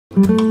Hi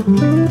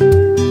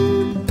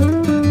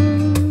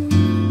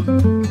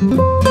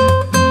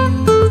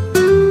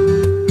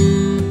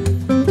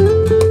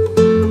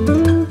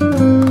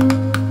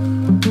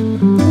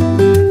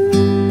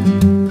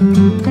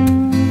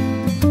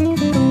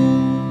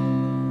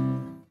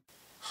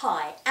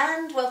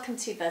and welcome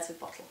to Birds with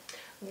Bottle.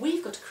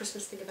 We've got a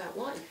Christmas thing about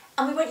wine.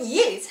 And we want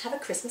you to have a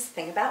Christmas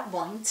thing about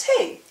wine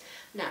too.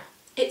 Now,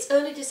 it's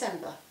early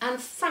December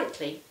and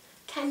frankly,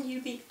 can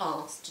you be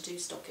asked to do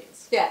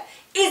stockings? Yeah.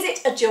 Is it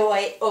a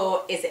joy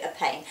or is it a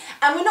pain?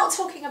 And we're not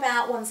talking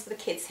about ones for the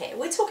kids here,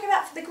 we're talking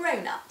about for the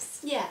grown-ups.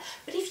 Yeah,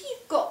 but if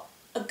you've got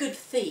a good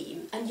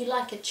theme and you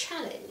like a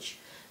challenge,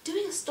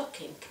 doing a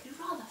stocking can be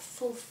rather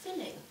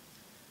fulfilling.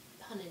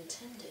 Pun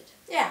intended.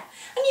 Yeah,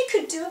 and you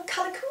could do a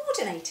colour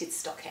coordinated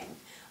stocking.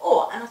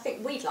 Or, and I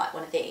think we'd like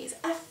one of these,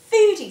 a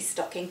foodie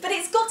stocking, but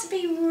it's got to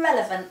be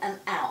relevant and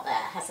out there,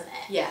 hasn't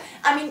it? Yeah.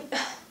 I mean,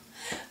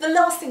 the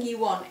last thing you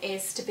want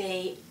is to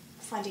be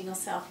finding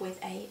yourself with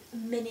a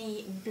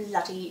mini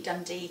bloody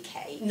Dundee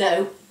cake.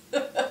 No.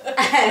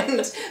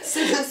 And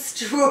some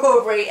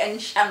strawberry and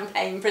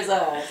champagne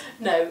preserve.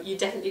 No, you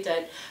definitely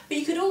don't. But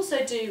you could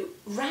also do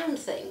round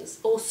things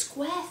or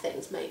square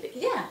things maybe.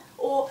 Yeah,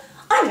 or,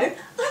 I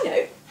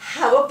know,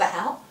 how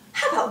about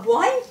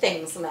wine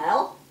things,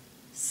 Mel?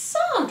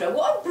 Sandra,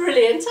 what a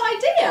brilliant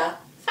idea!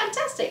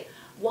 Fantastic.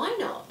 Why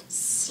not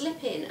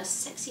slip in a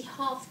sexy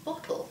half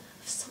bottle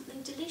of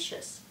something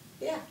delicious?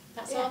 Yeah.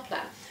 That's our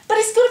plan. But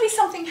it's got to be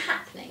something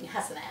happening,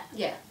 hasn't it?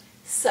 Yeah.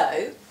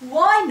 So,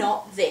 why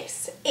not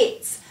this?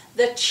 It's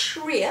the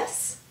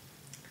Trius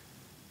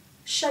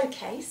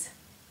Showcase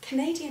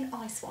Canadian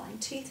Ice Wine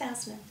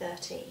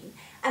 2013,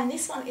 and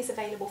this one is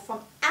available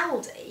from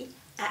Aldi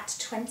at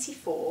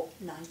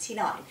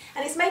 $24.99,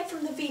 and it's made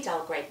from the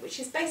Vidal grape, which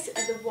is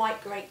basically the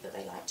white grape that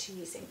they like to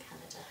use in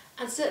Canada.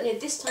 And certainly at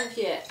this time of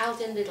year,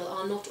 Aldi and Lidl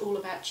are not all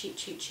about cheap,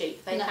 cheap,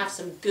 cheap. They have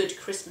some good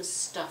Christmas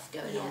stuff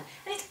going on.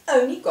 And it's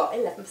only got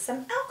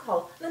 11%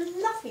 alcohol, and a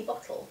lovely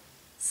bottle,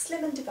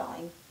 slim and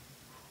divine.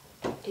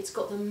 It's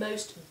got the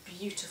most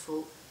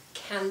beautiful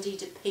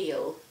candied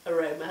peel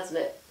aroma, hasn't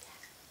it?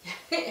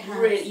 It has.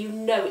 Really, you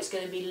know it's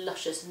going to be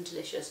luscious and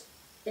delicious.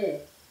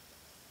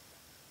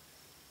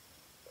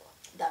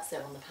 That's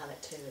there on the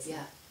palate too, isn't it?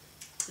 Yeah.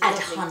 And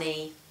Lovely.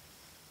 honey.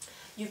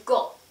 You've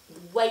got the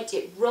weight,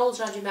 it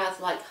rolls around your mouth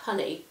like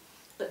honey,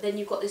 but then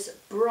you've got this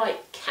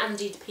bright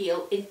candied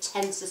peel,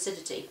 intense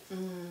acidity.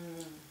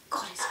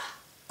 God, it's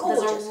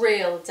gorgeous. There's a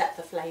real depth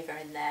of flavour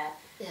in there.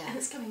 Yeah. And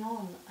it's going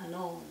on and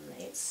on.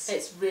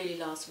 It really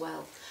lasts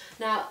well.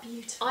 Now,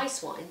 beautiful.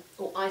 Ice wine,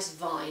 or ice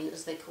vine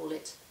as they call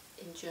it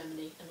in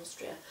Germany and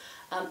Austria,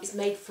 is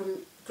made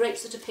from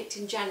grapes that are picked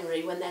in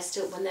January when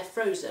they're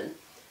frozen,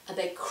 and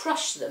they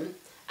crush them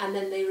and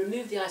then they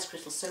remove the ice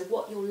crystals, so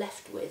what you're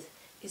left with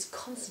is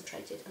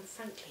concentrated and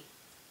frankly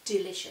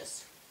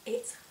delicious.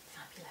 It's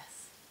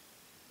fabulous.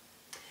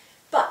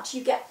 But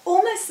you get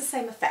almost the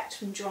same effect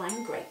from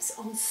drying grapes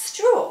on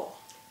straw.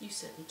 You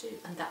certainly do,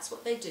 and that's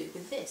what they do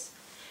with this.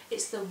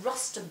 It's the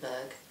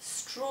Rustenburg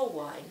Straw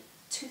Wine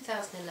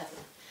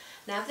 2011.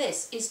 Now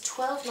this is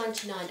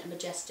 $12.99 a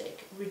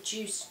Majestic,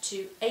 reduced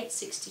to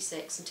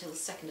 $8.66 until the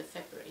 2nd of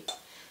February.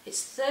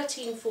 It's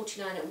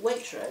 $13.49 at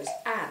Waitrose,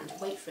 and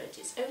wait for it,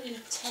 it's only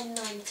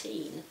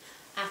 $10.19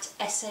 at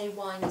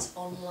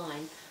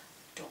sawinesonline.co.uk.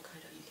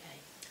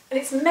 And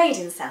it's made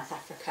in South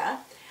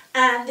Africa,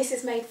 and this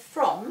is made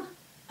from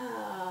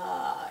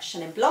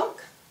Chenin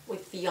Blanc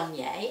with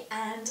Viognier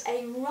and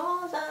a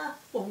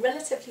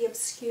relatively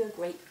obscure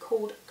grape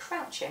called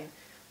Crouching,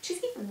 which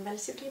is even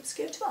relatively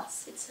obscure to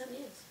us. It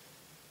certainly is.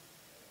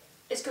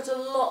 It's got a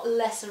lot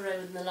less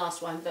aroma than the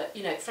last one, but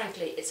you know,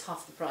 frankly, it's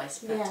half the price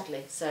practically.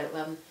 Yeah. So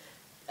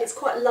it's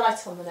quite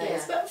light on the nose,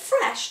 yeah. But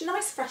fresh,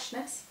 nice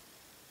freshness.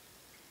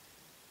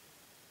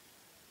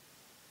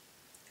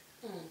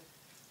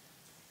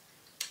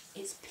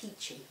 It's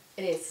peachy.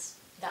 It is.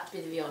 That'd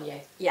be the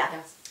Viognier.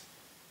 Yeah.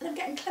 And I'm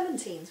getting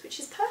clementines, which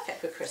is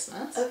perfect for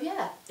Christmas. Oh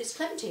yeah, it's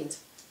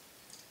clementines.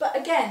 But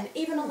again,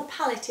 even on the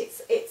palate,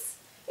 it's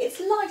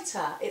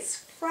lighter. It's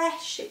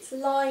fresh. It's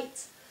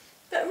light.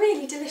 But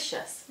really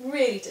delicious,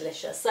 really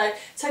delicious. So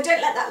don't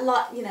let that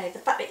light, you know, the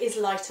fact that it is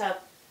lighter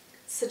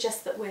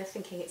suggests that we're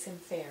thinking it's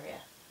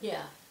inferior.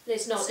 Yeah,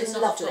 it's not. It's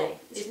not lovely. at all.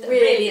 It's It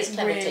really is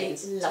clementines. Really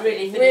it's lovely.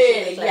 really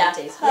finishing the Yeah,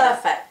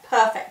 clementines.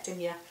 perfect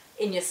in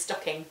your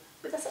stocking.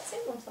 With a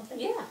saxophone or something.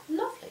 Yeah,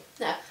 lovely.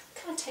 Now,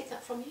 can I take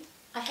that from you?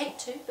 I hate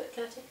to, but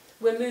can I take?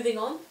 We're moving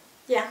on.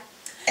 Yeah,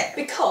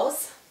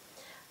 because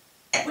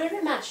we're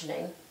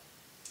imagining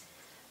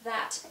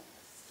that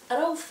an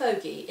old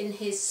fogey in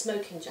his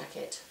smoking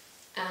jacket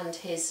and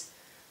his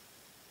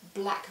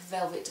black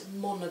velvet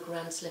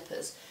monogram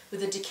slippers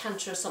with a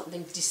decanter of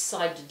something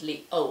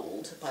decidedly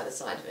old by the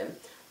side of him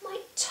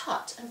might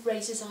tut and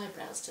raise his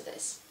eyebrows to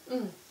this.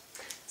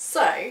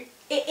 So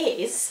it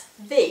is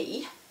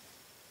the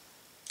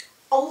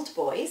Old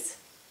Boys.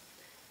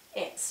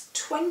 It's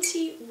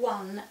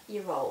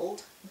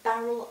 21-year-old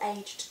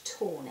barrel-aged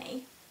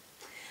tawny,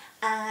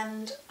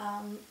 and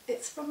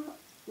it's from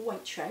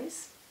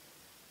Waitrose.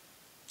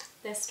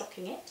 They're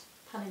stocking it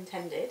pun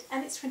intended,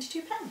 and it's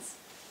 £22.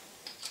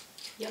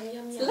 Yum,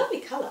 yum, It's yum. a lovely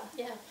colour.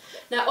 Yeah.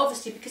 Now,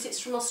 obviously, because it's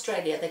from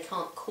Australia, they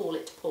can't call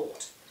it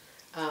port,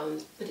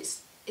 but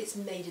it's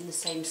made in the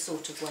same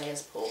sort of way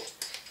as port.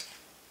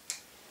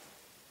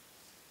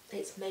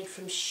 It's made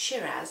from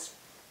Shiraz,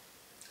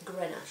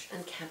 Grenache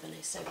and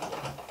Cabernet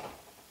Sauvignon.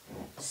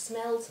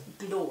 Smells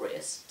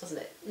glorious, doesn't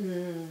it?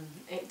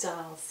 It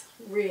does.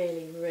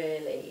 Really,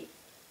 really.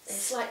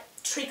 It's like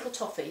treacle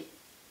toffee.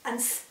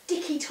 And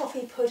sticky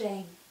toffee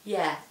pudding.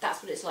 Yeah,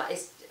 that's what it's like.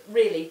 It's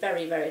really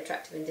very, very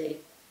attractive indeed.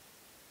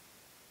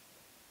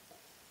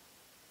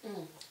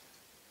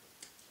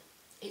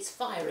 It's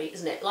fiery,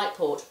 isn't it? Like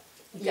port.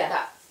 You get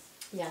that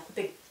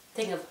big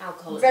thing of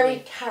alcohol. Very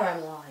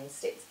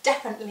caramelised. It's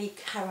definitely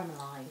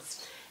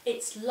caramelised.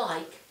 It's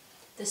like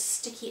the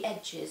sticky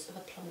edges of a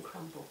plum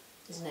crumble,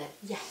 isn't it?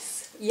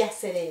 Yes,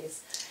 yes it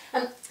is.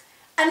 And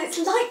it's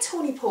like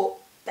tawny port,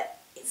 but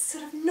it's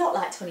sort of not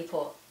like tawny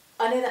port.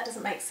 I know that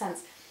doesn't make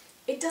sense.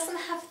 It doesn't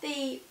have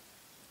the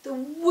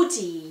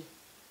woody.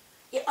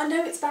 I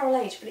know it's barrel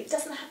aged, but it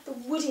doesn't have the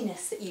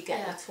woodiness that you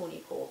get with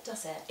tawny port,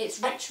 does it?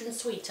 It's richer and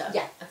sweeter.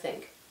 Yeah, I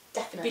think.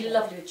 Definitely. It'd be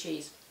lovely with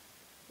cheese.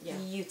 Yeah.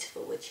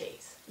 Beautiful with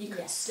cheese. You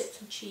could slip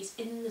some cheese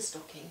in the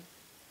stocking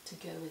to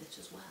go with it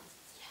as well.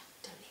 Yeah,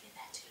 don't leave it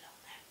there too long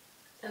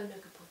though. Oh no,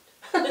 good point.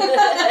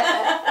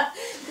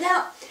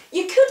 Now,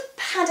 you could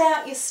pad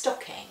out your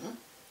stocking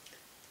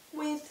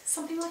with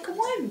something like a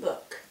wine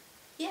book.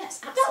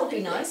 Yes, absolutely. That would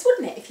be nice,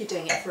 wouldn't it, if you're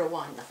doing it for a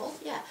wine novel?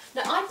 Yeah.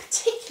 Now, I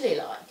particularly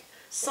like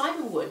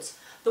Simon Wood's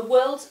The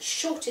World's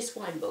Shortest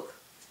Wine Book,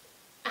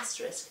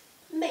 asterisk,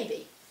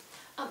 maybe.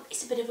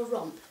 It's a bit of a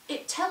romp.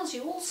 It tells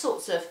you all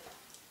sorts of,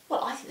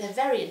 well, I think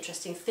they're very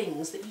interesting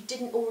things that you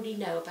didn't already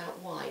know about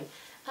wine.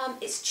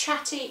 It's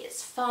chatty,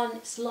 it's fun,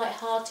 it's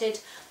light-hearted.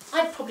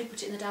 I'd probably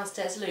put it in the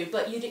downstairs loo,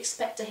 but you'd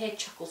expect to hear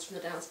chuckles from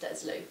the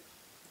downstairs loo.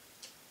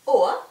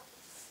 Or,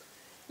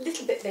 a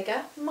little bit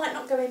bigger, might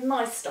not go in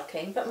my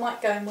stocking, but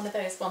might go in one of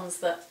those ones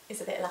that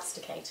is a bit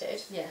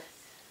elasticated. Yeah.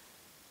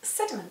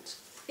 Sediment.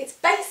 It's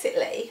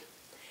basically,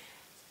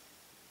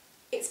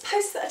 it's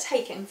posts that are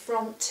taken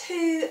from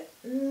two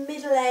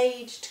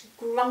middle-aged,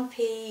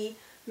 grumpy,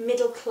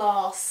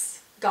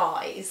 middle-class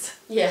guys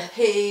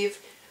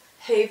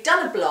who've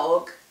done a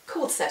blog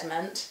called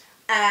Sediment,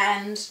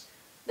 and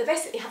they're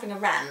basically having a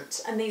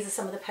rant, and these are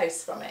some of the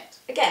posts from it.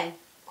 Again,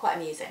 quite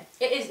amusing.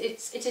 It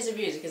is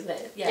amusing, isn't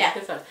it? Yeah,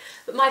 good fun.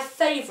 But my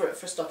favourite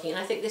for a stocking, and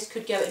I think this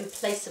could go in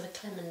place of a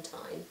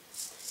clementine,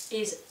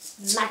 is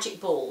magic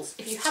balls.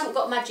 If you haven't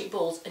got magic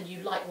balls and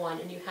you like wine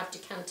and you have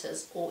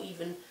decanters or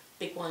even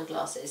big wine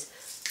glasses,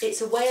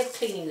 it's a way of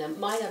cleaning them.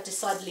 Mine are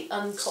decidedly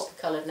uncopper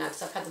coloured now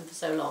because I've had them for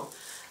so long.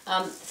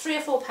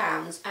 £3 or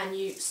 £4, and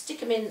you stick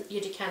them in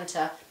your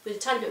decanter with a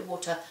tiny bit of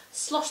water,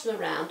 slosh them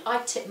around. I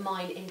tip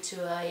mine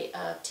into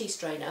a tea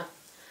strainer,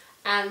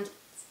 and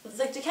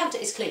the decanter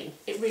is clean.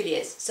 It really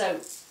is. So,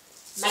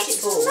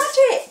 magic balls.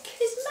 Magic!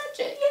 It's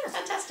magic. Yeah.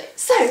 Fantastic.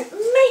 So,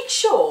 make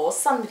sure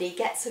somebody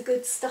gets a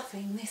good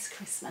stuffing this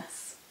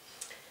Christmas.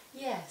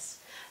 Yes.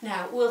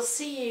 Now, we'll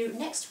see you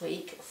next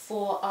week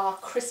for our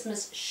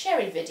Christmas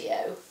sherry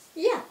video.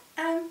 Yeah,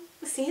 we'll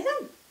see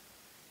you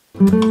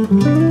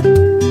then.